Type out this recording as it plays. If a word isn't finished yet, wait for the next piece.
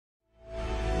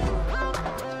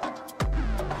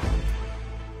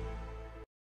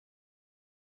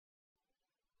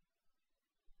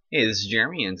Hey, this is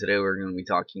Jeremy, and today we're going to be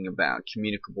talking about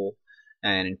communicable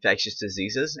and infectious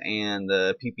diseases and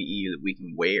the PPE that we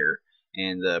can wear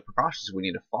and the precautions we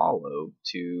need to follow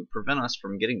to prevent us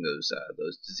from getting those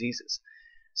diseases.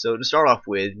 So to start off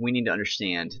with, we need to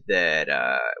understand that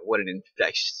what an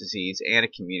infectious disease and a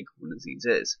communicable disease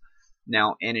is.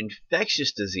 Now, an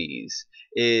infectious disease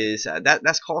is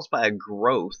that's caused by a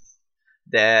growth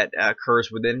that occurs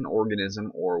within an organism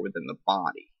or within the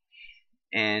body.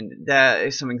 And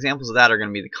some examples of that are going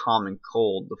to be the common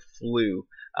cold, the flu,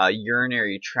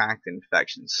 urinary tract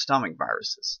infections, stomach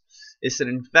viruses. It's an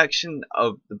infection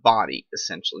of the body,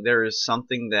 essentially. There is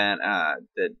something that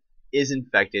is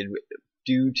infected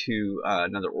due to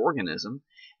another organism,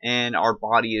 and our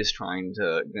body is going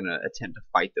to attempt to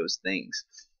fight those things.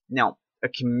 Now, a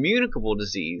communicable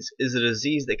disease is a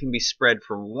disease that can be spread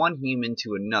from one human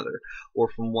to another, or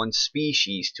from one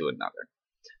species to another.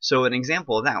 So an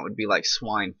example of that would be like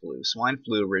swine flu. Swine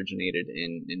flu originated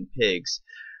in pigs,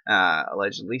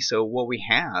 allegedly. So what we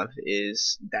have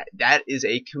is that is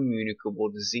a communicable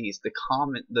disease. The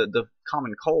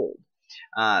common cold,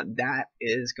 that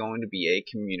is going to be a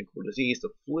communicable disease. The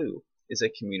flu is a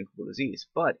communicable disease.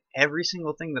 But every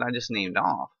single thing that I just named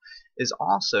off is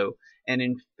also an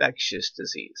infectious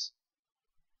disease.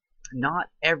 Not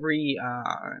every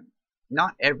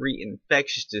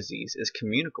infectious disease is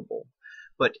communicable,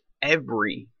 but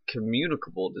every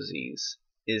communicable disease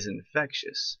is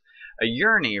infectious. A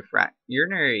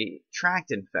urinary tract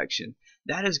infection,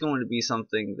 that is going to be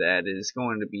something that is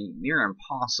going to be near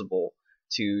impossible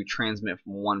to transmit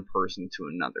from one person to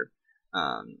another.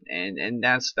 And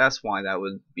that's why that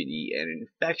would be an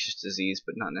infectious disease,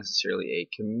 but not necessarily a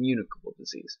communicable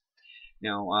disease.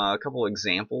 Now, a couple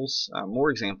examples,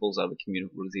 more examples of a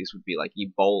communicable disease would be like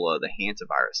Ebola, the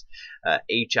hantavirus,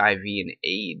 HIV and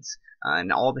AIDS,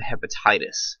 and all the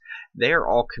hepatitis. They are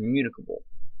all communicable,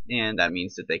 and that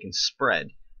means that they can spread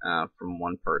from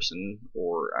one person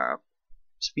or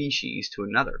species to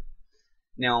another.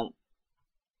 Now,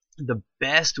 the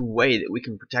best way that we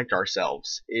can protect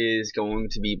ourselves is going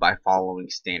to be by following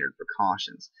standard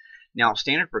precautions. Now,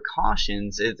 standard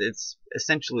precautions, it's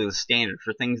essentially the standard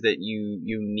for things that you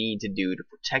need to do to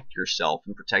protect yourself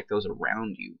and protect those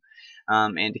around you,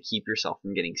 and to keep yourself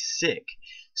from getting sick.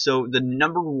 So the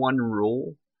number one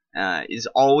rule is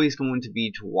always going to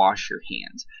be to wash your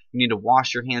hands. You need to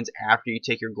wash your hands after you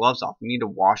take your gloves off. You need to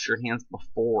wash your hands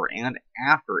before and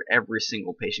after every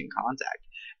single patient contact,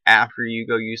 after you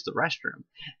go use the restroom.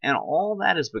 And all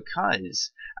that is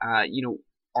because,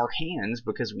 our hands,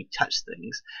 because we touch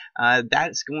things,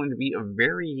 that's going to be a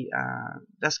very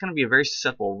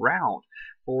susceptible route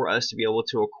for us to be able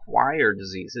to acquire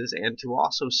diseases and to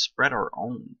also spread our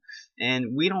own.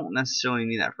 And we don't necessarily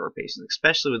need that for our patients,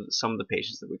 especially with some of the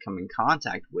patients that we come in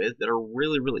contact with that are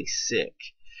really, really sick.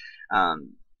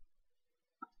 And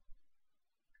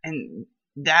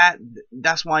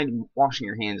that's why washing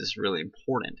your hands is really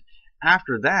important.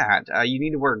 After that, you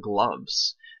need to wear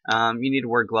gloves. You need to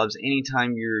wear gloves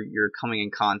anytime you're coming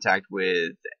in contact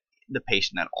with the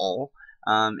patient at all,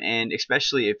 and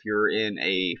especially if you're in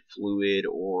a fluid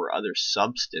or other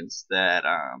substance that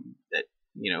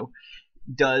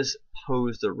does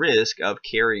pose the risk of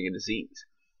carrying a disease.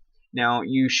 Now,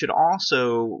 you should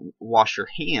also wash your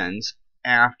hands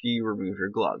after you remove your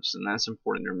gloves, and that's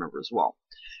important to remember as well.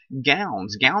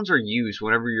 Gowns are used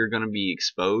whenever you're going to be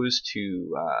exposed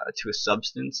to a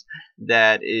substance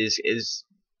that is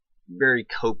very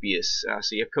copious.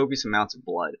 So you have copious amounts of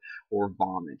blood or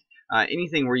vomit.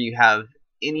 Anything where you have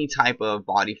any type of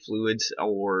body fluids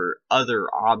or other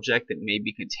object that may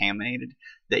be contaminated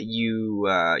that you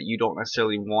don't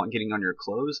necessarily want getting on your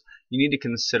clothes, you need to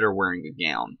consider wearing a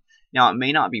gown. Now, it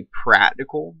may not be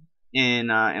practical in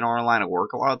our line of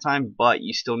work a lot of time, but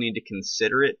you still need to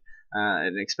consider it,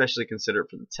 and especially consider it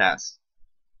for the test.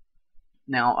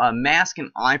 Now, mask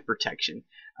and eye protection.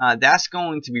 That's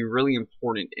going to be really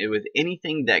important with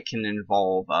anything that can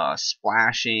involve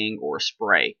splashing or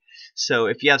spray. So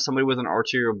if you have somebody with an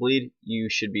arterial bleed, you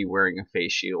should be wearing a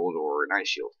face shield or an eye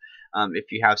shield.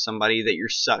 If you have somebody that you're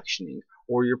suctioning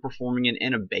or you're performing an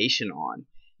intubation on,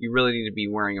 you really need to be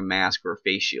wearing a mask or a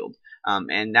face shield.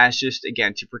 And that's just,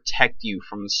 again, to protect you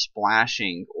from the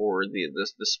splashing or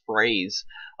the sprays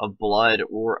of blood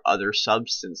or other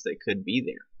substance that could be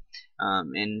there.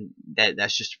 And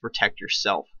that's just to protect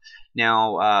yourself.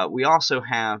 Now, we also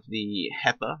have the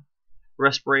HEPA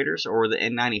respirators or the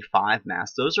N95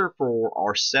 masks. Those are for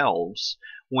ourselves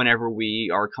whenever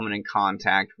we are coming in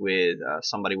contact with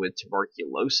somebody with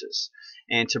tuberculosis.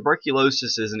 And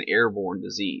tuberculosis is an airborne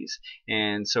disease.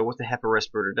 And so what the HEPA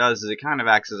respirator does is it kind of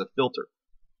acts as a filter.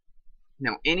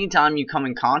 Now, anytime you come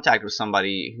in contact with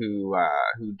somebody who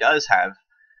does have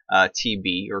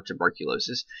TB or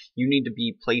tuberculosis, you need to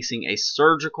be placing a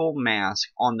surgical mask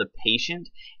on the patient,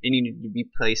 and you need to be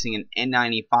placing an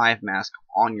N95 mask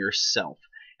on yourself,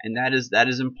 and that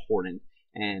is important,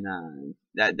 and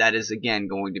that is again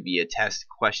going to be a test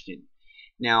question.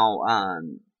 Now,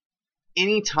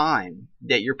 any time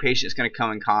that your patient is going to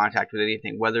come in contact with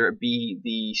anything, whether it be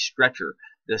the stretcher,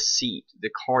 the seat, the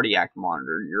cardiac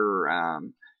monitor,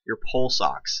 your pulse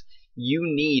ox, you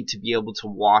need to be able to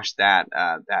wash that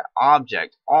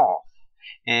object off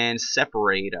and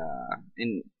separate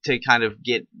and to kind of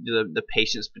get the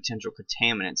patient's potential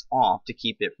contaminants off to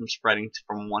keep it from spreading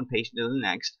from one patient to the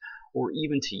next or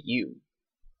even to you.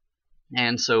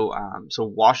 And so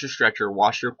wash your stretcher,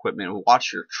 wash your equipment,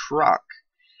 wash your truck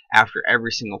after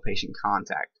every single patient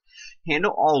contact.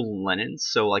 Handle all linens,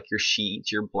 so like your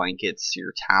sheets, your blankets,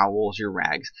 your towels, your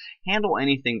rags. Handle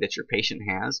anything that your patient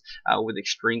has with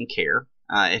extreme care.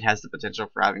 It has the potential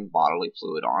for having bodily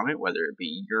fluid on it, whether it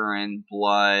be urine,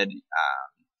 blood,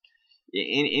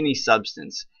 any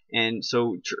substance. And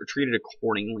so treat it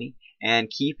accordingly and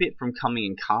keep it from coming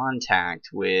in contact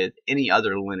with any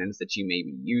other linens that you may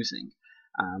be using,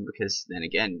 because then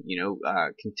again,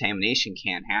 contamination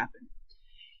can happen.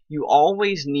 You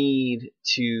always need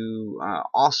to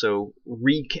also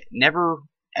never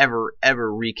ever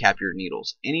recap your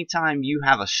needles. Anytime you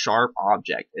have a sharp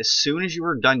object, as soon as you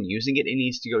are done using it, it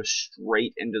needs to go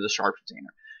straight into the sharp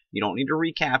container. You don't need to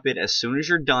recap it. As soon as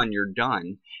you're done, you're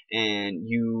done. And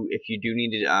if you do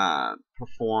need to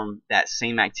perform that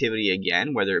same activity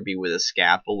again, whether it be with a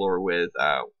scalpel or with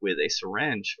a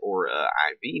syringe or a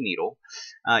IV needle,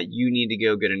 you need to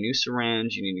go get a new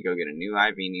syringe. You need to go get a new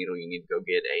IV needle. You need to go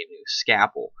get a new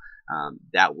scalpel.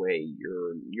 That way,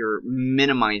 you're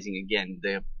minimizing again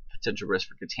the potential risk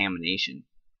for contamination.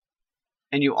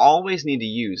 And you always need to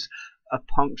use a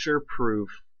puncture-proof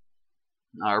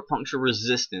or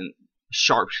puncture-resistant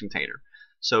sharp container.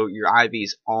 So your IVs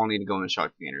all need to go in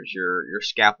sharp containers. Your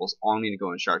scalpels all need to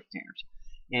go in sharp containers.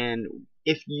 And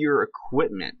if your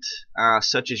equipment,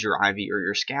 such as your IV or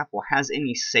your scalpel, has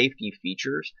any safety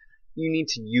features, you need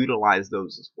to utilize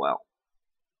those as well.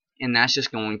 And that's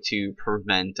just going to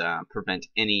prevent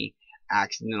any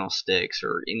accidental sticks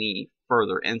or any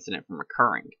further incident from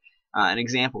occurring. An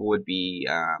example would be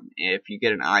if you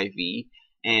get an IV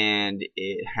and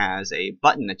it has a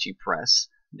button that you press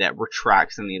that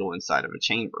retracts the needle inside of a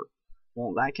chamber.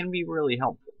 Well, that can be really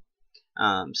helpful.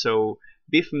 So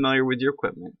be familiar with your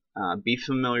equipment. Be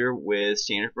familiar with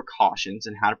standard precautions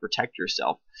and how to protect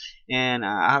yourself. And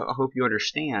I hope you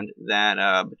understand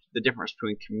that the difference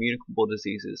between communicable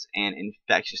diseases and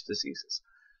infectious diseases.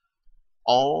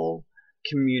 All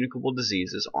communicable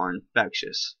diseases are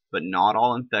infectious, but not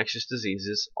all infectious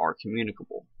diseases are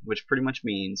communicable, which pretty much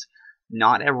means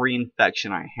not every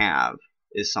infection I have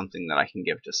is something that I can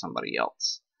give to somebody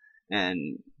else.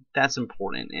 And that's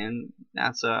important, and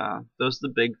that's those are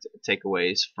the big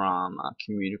takeaways from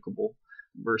communicable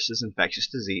versus infectious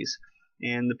disease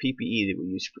and the PPE that we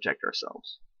use to protect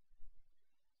ourselves.